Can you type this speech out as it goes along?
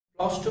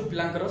plus two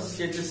पिलांकर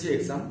सीएचएससी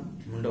exam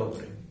मुंड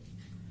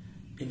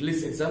उपरे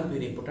English exam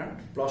very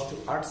important plus two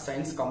art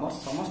science commerce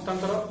समस्त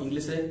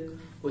English रे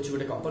होची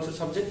गोटे compulsory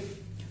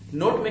subject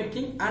note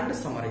making and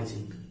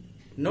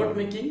summarising note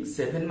making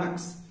 7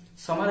 marks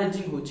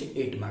summarising होची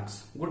 8 marks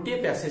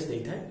गोटे पैसेज देई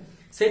थाए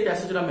से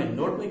पैसेज रे हमें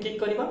नोट मेकिंग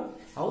करबा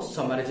आ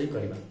समराइजिंग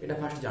करबा एटा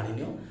फर्स्ट जानि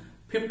नियो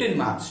 15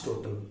 मार्क्स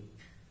टोटल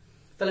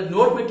ताले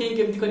नोट मेकिंग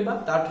केमति करबा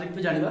ता ट्रिक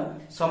भी जानिबा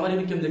समरी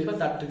भी केम देखबा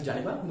ता ट्रिक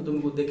जानिबा मु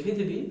तुमको देखै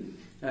देबी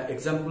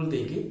एग्जांपल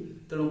देकी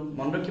तेणु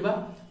मन रखिबा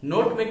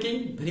note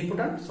making very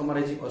important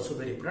summarising also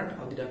very important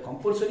आ दिटा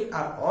कंपलसरी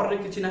और रे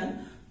किछि नाही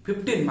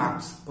 15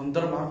 मार्क्स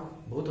 15 मार्क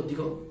बहुत अधिक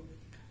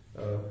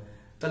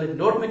ताले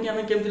नोट मेकिंग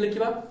हमें केमति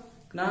लिखिबा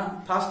ना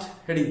फर्स्ट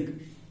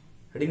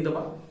हेडिंग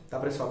दबा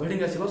तापर सब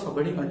हेडिंग आसीबो सब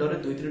हेडिंग अंडर रे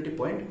 2-3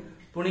 पॉइंट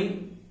पुनी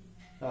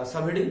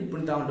सब हेडिंग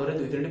पुनी ता अंडर रे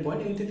 2-3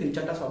 पॉइंट एमति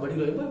 3-4टा सब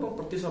हेडिंग रहइबो এবং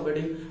प्रति सब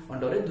हेडिंग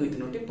अंडर रे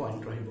 2-3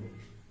 पॉइंट रहइबो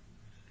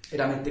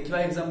एरा हम देखिबा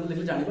एग्जांपल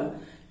देखले जानिबा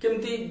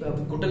केमती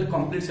total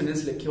complete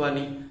sentence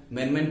लिखिबानी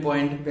main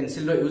point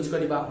pencil रो यूज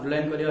करबा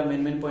अंडरलाइन करबा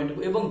मेन पॉइंट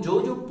को एवं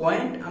जो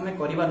पॉइंट हमें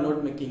करबा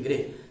नोट मेकिंग रे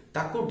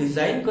ताको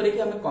डिजाइन करके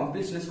हमें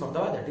कंप्लीट सेंटेंस कर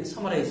दबा that is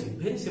summarising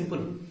very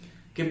simple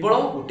केवल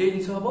गोटे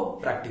जिंस हबो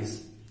प्रैक्टिस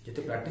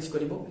जते प्रैक्टिस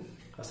करबो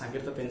सांगे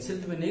तो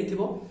पेंसिल तुमे नै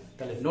थिबो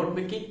ताले नोट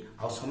मेकिंग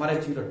आ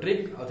समराइजिंग रो ट्रिक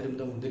आ तरे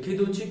तुम देखि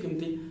दोछि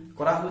केमती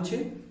करा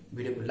होछि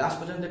वीडियो को लास्ट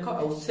पर्यंत देखो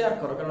आ शेयर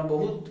करो कारण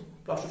बहुत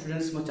प्लस 2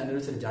 स्टूडेंट्स मो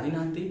चैनल से जानि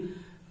नांती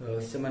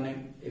से माने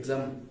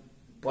एग्जाम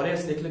परे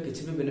आस देखले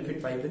किछि भी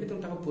बेनिफिट पाइ बेनी तुम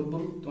ताको पूर्व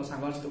तुम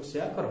सांग सहित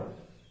शेयर करो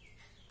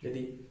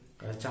यदि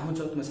चाहू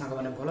छ तुम सांग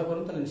माने भलो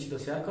करू त निश्चित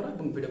शेयर करो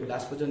এবং वीडियो को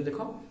लास्ट पर्यंत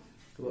देखो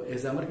तो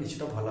एग्जाम रे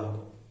किछटा भलो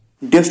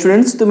हो डियर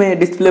स्टूडेंट्स तुम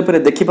डिस्प्ले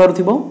पर देखि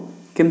पारुथिबो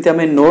केमति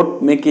हमें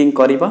नोट मेकिंग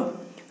करिबा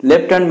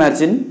लेफ्ट हैंड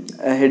मार्जिन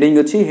हेडिंग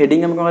अछि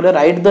हेडिंग हम कहले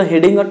राइट द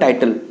हेडिंग और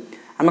टाइटल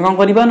हम कोन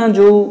करिबा ना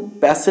जो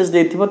पैसेज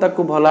देथिबो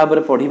ताको भला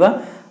भाबरे पढिबा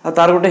आ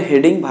तार गोटे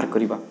हेडिंग बाहर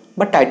करिबा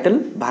बा टाइटल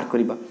बाहर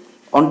करिबा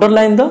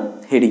अंडरलाइन द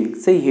हेडिंग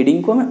से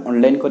हेडिंग को हमें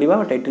अंडरलाइन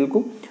करिबा टाइटल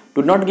को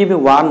do not give a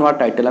one word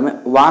title हमें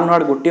वन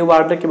वर्ड गोटे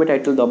वर्ड रे केबे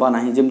टाइटल दबा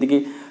नाही जेमति कि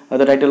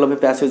the title of a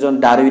passage on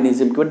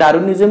Darwinism केबे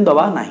डार्विनिज्म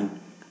दबा नाही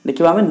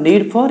लिखिबा हमें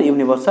नीड फॉर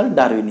यूनिवर्सल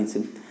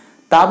डार्विनिज्म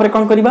तापर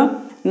कोन करिबा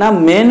ना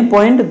मेन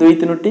पॉइंट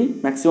 2-3टी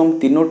मैक्सिमम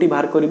 3टी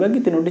बाहर करिबा कि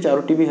 3टी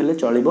 4टी भी हेले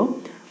चलिबो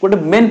गोटे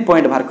मेन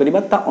पॉइंट बाहर करिबा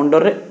ता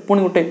अंडर रे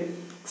पुनी गोटे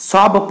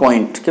सब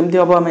पॉइंट केमति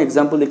हबो हम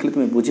एग्जांपल देखले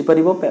तुमे बुझी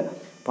परिबो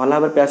भला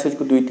भाबरे पैसेज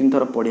को 2-3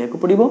 थर पढिया को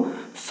पडिबो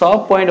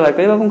सब पॉइंट बाहर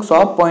करिबा এবং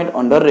सब पॉइंट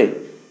अंडर रे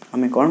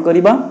हमें कोन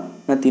करिबा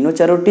ना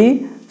 3-4टी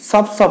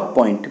सब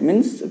पॉइंट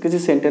मींस किछि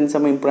सेंटेंस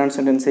हम इंपोर्टेंट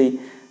सेंटेंस है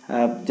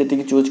जति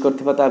कि चूज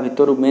करथिबा ता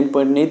भीतर मेन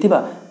पॉइंट नैथिबा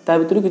ता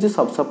भीतर किछि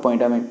सब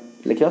पॉइंट हमें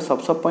लिखिबा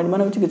सब पॉइंट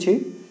माने किछि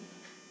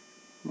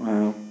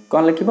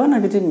कौन लिखिबा ना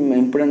किछि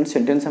इंपोर्टेंट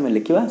सेंटेंस हमें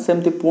लिखिबा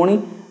सेमति पुणी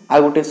आ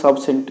गोटे सब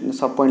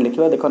पॉइंट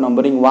लिखिबा देखो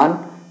नंबरिंग 1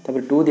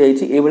 तापर 2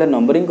 दियाइछि ए बेला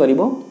numbering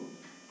करिवो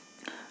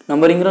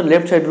numbering row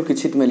left side रो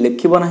किछि तुमे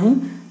लिखिबो नाही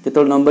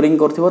जेतो नंबरिंग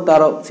करथिबो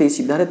तार से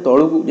सीधा रे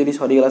तळुकु जदी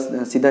सरी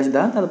गला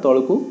सीधा तार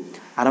तळुकु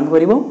आरंभ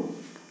करिवो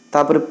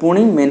तापर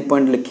पुणी मेन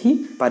पॉइंट लिखि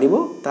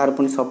पारिवो तार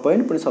पुणी सब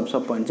पॉइंट पुणी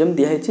सब पॉइंट जेम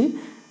दियाइछि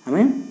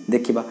हमें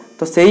देखिबा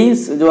तो सेही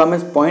जो हमें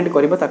पॉइंट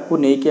करबा ताकू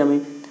नै कि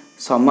हमें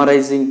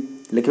समराइजिंग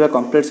लिखिबा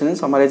कंप्लीट सेंटेंस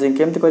समराइजिंग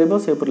केमति करबो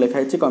से ऊपर लिखा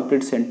है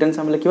कंप्लीट सेंटेंस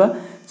हम लिखिबा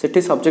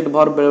सेठी सब्जेक्ट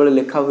वर्ब बेले बेले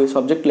लिखा हुए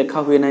सब्जेक्ट लिखा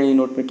हुए नाही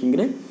नोट मेकिंग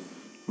रे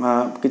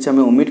किछ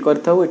हमें ओमिट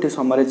करथाउ एठी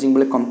समराइजिंग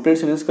बेले कंप्लीट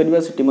सेंटेंस करबा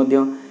सेठी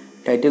मध्ये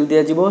टाइटल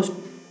दिया जिवो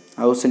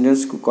आ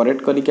सेंटेंस को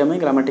करेक्ट करी के हमें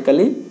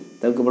ग्रामेटिकली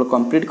ताको केवल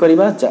कंप्लीट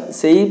करबा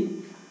सेही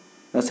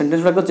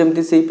सेंटेंस को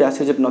जेमति सेही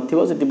पैसेज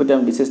नथिबो सेठी मध्ये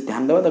हम विशेष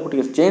ध्यान देबा ताको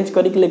ठीक चेंज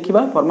करी के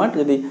लिखिबा फॉर्मेट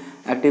यदि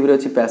एक्टिव रे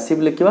अछि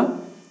पैसिव लिखिबा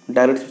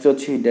डायरेक्ट स्पीच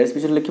अछि डायरेक्ट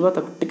स्पीच लिखिबा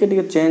ताको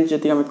टिके चेंज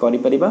जति हमें करि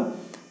परिबा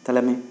ताले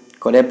हमें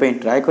करिया पे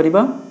ट्राई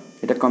करिबा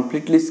एटा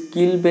कंप्लीटली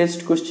स्किल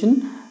बेस्ड क्वेश्चन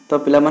तो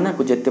पिला माने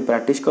को जते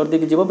प्रैक्टिस कर दे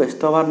कि जीवो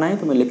व्यस्त होबार नाही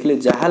तुमे लिखले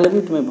जहा ले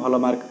भी तुमे भलो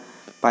मार्क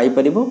पाई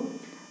परिबो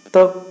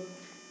तो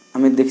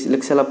हमें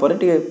लिख सला पर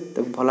टिके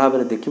तो भला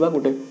भाबरे देखिबा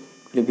गोटे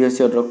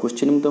प्रीवियस ईयर रो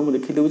क्वेश्चन हम तुमको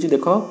लिखि देउची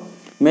देखो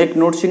make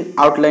notes in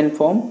outline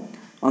form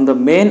on the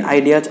main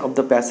ideas of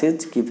the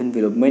passage given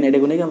below main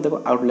idea को नै हम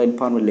देखो आउटलाइन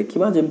फॉर्म में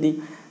लिखिबा जेमती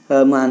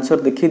म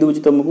आंसर देखि दोउची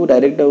तुमको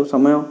डायरेक्ट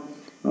समय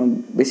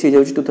बेसी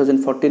जाउची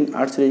 2014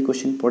 आर्ट्स रे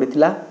क्वेश्चन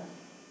पढिथिला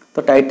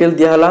तो टाइटल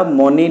दिया हला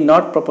money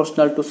not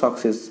proportional to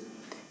success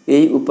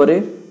एई ऊपरे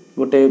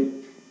गोटे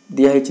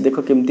दिया हिची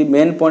देखो केमती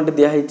मेन पॉइंट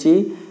दिया हिची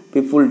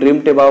people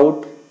dreamed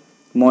about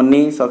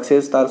money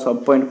success तार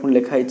सब पॉइंट पुन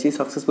लिखा हिची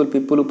सक्सेसफुल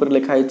पीपल ऊपर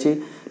लिखा हिची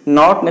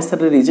नॉट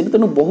नेसेसरी रीजन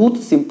तनो बहुत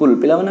सिंपल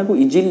पिला माने को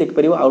इजी लिख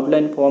परिबो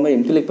आउटलाइन फॉर्म में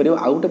एमती लिख परिबो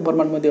आउट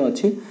फॉर्मेट मध्ये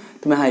अछि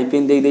तुमे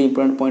हाइफेन दे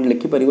इंपोर्टेंट पॉइंट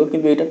लिखि परिबो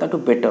किंतु एटा ताटू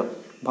बेटर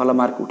भला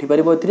मार्क उठी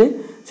परिबो एथिरे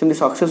सेमती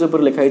सक्सेस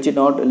ऊपर लिखा हिची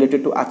not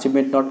related to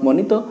achievement not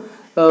money तो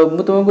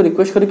मु तुमको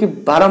रिक्वेस्ट करी कि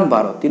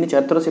बारंबार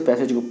 3-4 थर से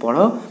पैसेज को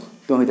पढो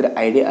तो भीतर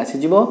आईडिया आसी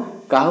जिवो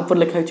का ऊपर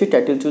लिखा हिची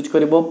टाइटल चूज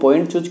करबो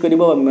पॉइंट चूज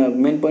करबो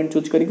मेन पॉइंट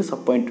चूज करी कि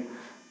सब पॉइंट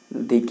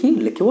देखि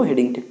लिखबो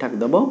हेडिंग ठीक ठाक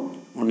दबो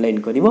ऑनलाइन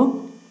करबो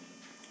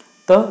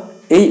तो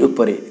एई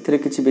ऊपर एथिरे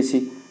किछि बेसी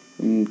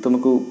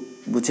तुमको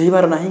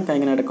बुझेइबार नाही काहे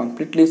कि ना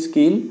कंप्लीटली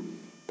स्किल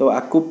तो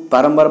आपको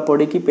बारंबार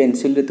पढ़ी कि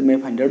पेंसिल रे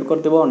तुम्हें फाइंड आउट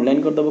करदेव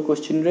ऑनलाइन करदेव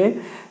क्वेश्चन रे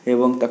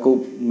एवं ताको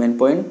मेन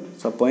पॉइंट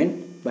सब पॉइंट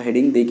बा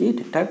हेडिंग देकी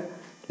ठीक ठाक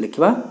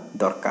लिखिबा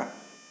दरकार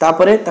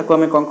तापरे ताको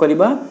हमें कोन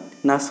करबा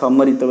ना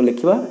समरी तो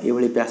लिखिबा ए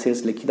भली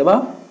पैसेज लिखि देबा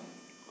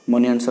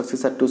money and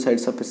success are two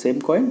sides of A same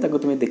coin ताको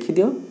तुम्हें देखि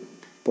दियो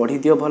पढ़ी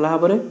दियो भला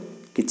भाबरे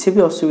किछि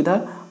भी असुविधा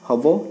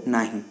हबो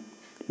नाही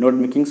नोट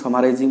मेकिंग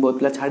समराइजिंग बहुत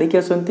पिला छाड़ी के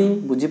आसंती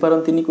बुझी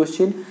पारंतिनी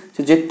क्वेश्चन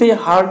से जेते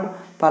हार्ड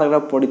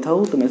पैराग्राफ पढ़ी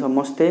थाउ तुमे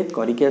समस्ते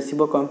करि के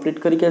आसीबो कंप्लीट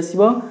करि के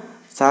आसीबो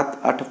 7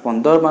 8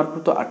 15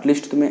 मार्क तो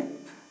एटलीस्ट तुमे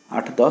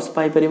 8 10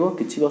 पाई परिबो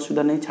किछि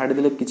असुविधा नहीं छाड़ी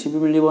देले किछि भी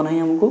मिलिबो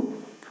नहीं हमको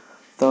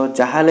तो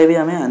जहाले भी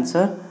हमें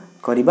आंसर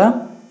करिबा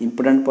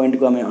इंपोर्टेंट पॉइंट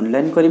को हमें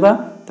ऑनलाइन करिबा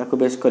ताको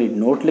बेस करी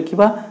नोट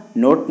लिखिबा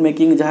नोट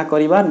मेकिंग जहा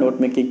करिबा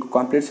नोट मेकिंग को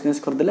कंप्लीट सेंस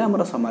कर देले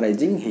हमर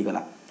समराइजिंग हे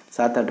गला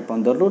 7 8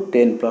 15 रु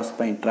 10 प्लस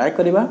पई ट्राई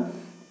करिबा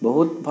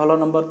बहुत भलो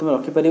नंबर तुम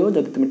रखि परिबो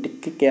जदि तुम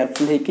टिके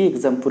केयरफुल हे कि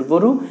एग्जाम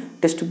पूर्वरु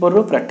टेस्ट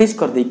पूर्वरु प्रैक्टिस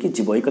कर दे कि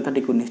जीव ए कथा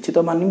टिको निश्चित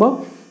मानिबो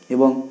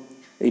एवं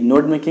ए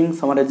नोट मेकिंग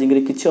समराइजिंग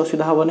रे किछि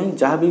असुविधा हो नै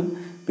जहा भी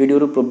वीडियो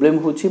रो प्रॉब्लम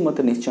होछि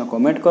मते निश्चय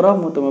कमेंट करो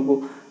म तुमको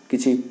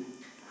किछि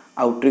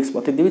आउट ट्रिक्स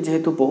बते देबी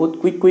जेहेतु बहुत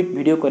क्विक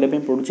वीडियो करे पे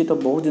पडुछि तो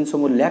बहुत जिंस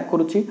मो lack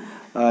करूछि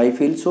I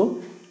feel so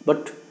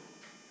but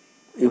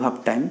you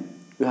have time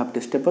you have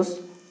to step us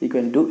you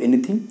can do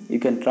anything you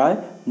can try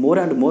more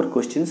and more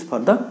questions for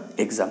the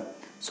exam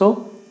so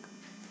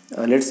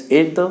let's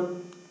end the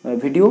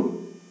video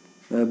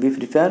be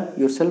prepare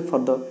yourself for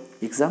the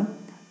exam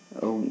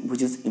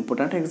which is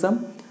important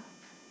exam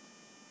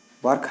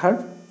work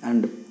hard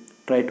and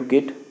try to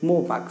get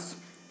more marks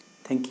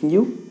thanking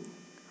you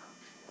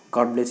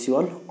god bless you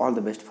all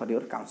the best for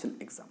your council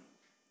exam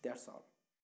that's all